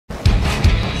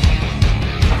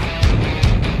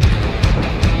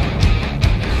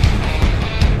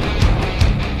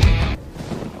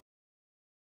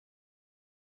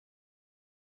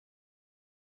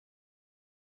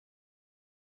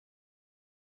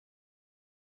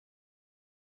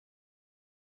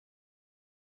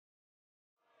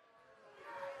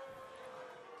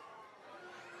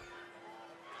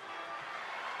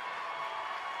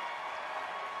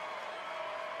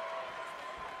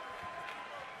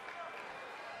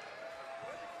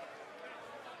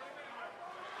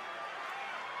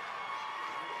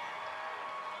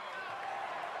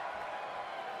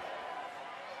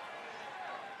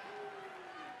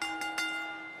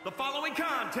The following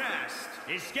contest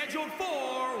is scheduled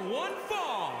for one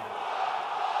fall.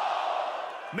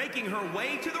 Making her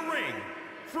way to the ring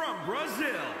from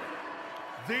Brazil,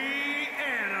 the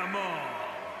Animal.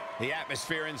 The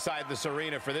atmosphere inside this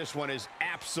arena for this one is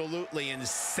absolutely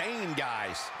insane,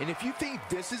 guys. And if you think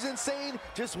this is insane,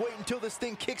 just wait until this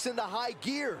thing kicks into high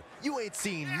gear. You ain't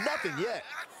seen nothing yet.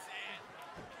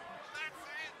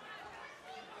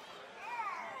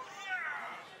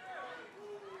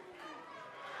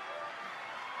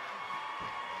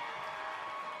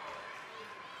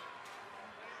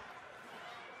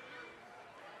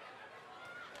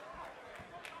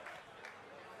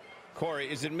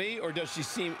 Corey, is it me, or does she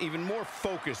seem even more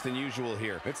focused than usual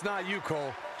here? It's not you,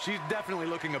 Cole. She's definitely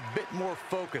looking a bit more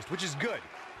focused, which is good,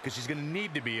 because she's going to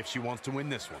need to be if she wants to win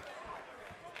this one.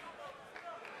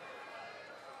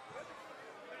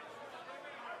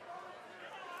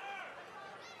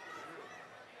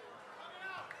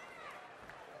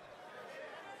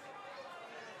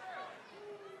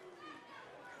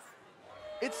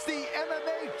 It's the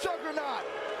MMA juggernaut,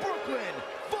 Brooklyn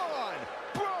Braun.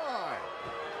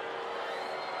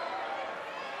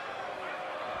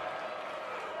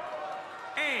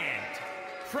 And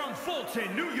from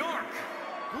Fulton, New York,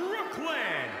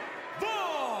 Brooklyn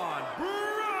Braun.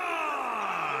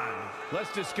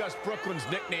 Let's discuss Brooklyn's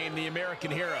nickname, the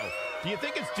American Hero. Do you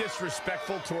think it's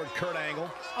disrespectful toward Kurt Angle?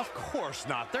 Of course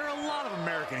not. There are a lot of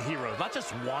American heroes, not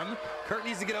just one. Kurt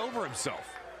needs to get over himself.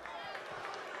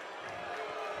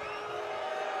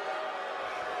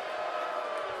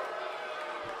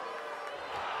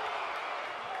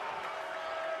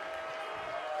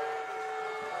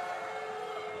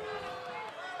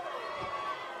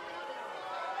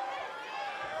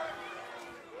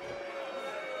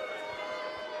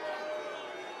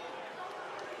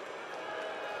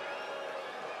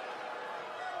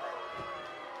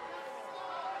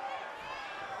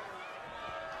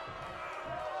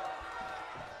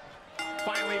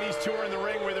 Finally, these two are in the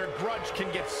ring where their grudge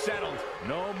can get settled.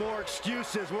 No more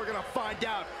excuses. We're gonna find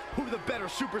out who the better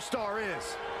superstar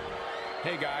is.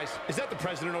 Hey, guys, is that the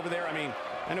president over there? I mean,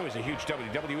 I know he's a huge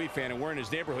WWE fan and we're in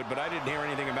his neighborhood, but I didn't hear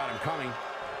anything about him coming.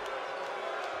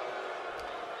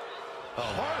 A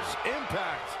harsh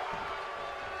impact.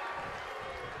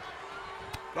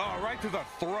 Oh, right to the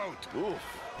throat. Oof.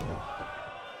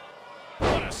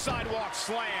 What a sidewalk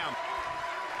slam.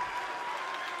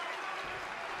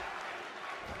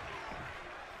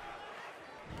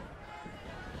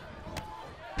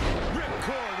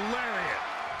 Ripcord lariat.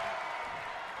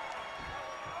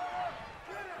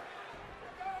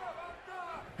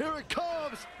 Here it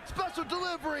comes. Special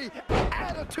delivery.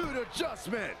 Attitude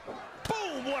adjustment.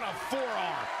 Boom, what a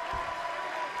forearm.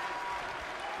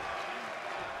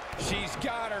 She's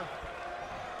got her.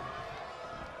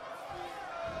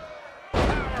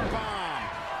 Powerbomb.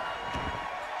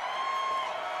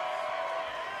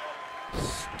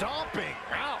 Stomping.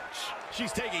 Ouch.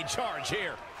 She's taking charge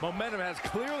here. Momentum has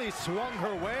clearly swung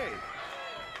her way.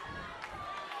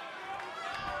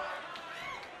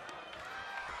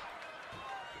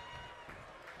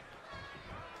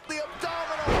 The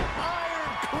abdominal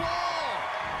iron claw.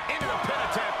 Into the pin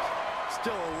attempt.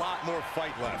 Still a lot more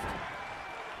fight left.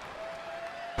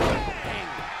 Bang!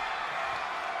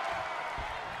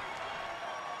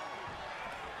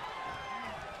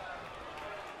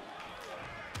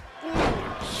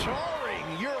 Ooh, jarring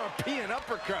European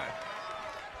uppercut.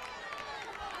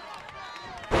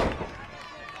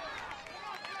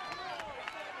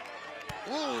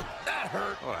 Ooh, that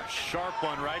hurt. Oh, a sharp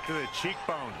one right to the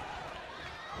cheekbone.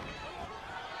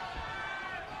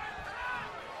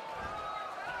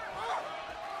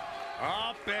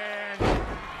 Up and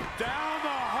down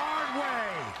the hard way.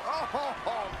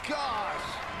 Oh, gosh.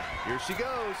 Here she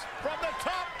goes. From the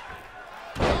top.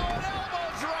 Oh, an elbow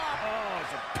drop. Oh,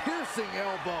 it's a piercing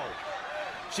elbow.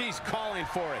 She's calling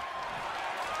for it.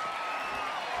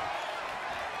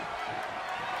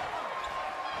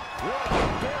 What a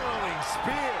barreling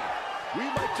spear. We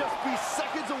might just be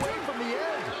seconds away from the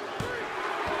end.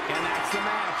 And that's the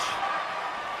match.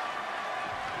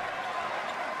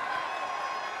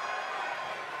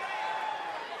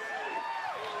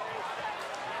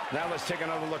 Now let's take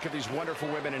another look at these wonderful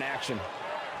women in action.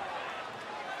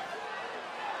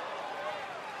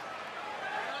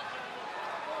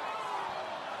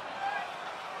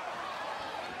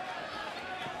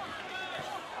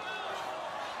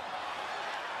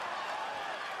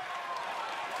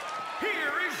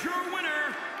 Here is your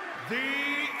winner, the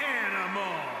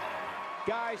Animal.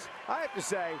 Guys, I have to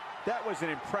say, that was an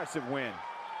impressive win.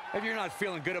 If you're not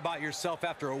feeling good about yourself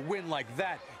after a win like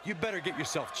that, you better get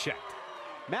yourself checked.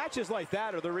 Matches like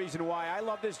that are the reason why I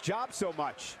love this job so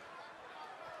much.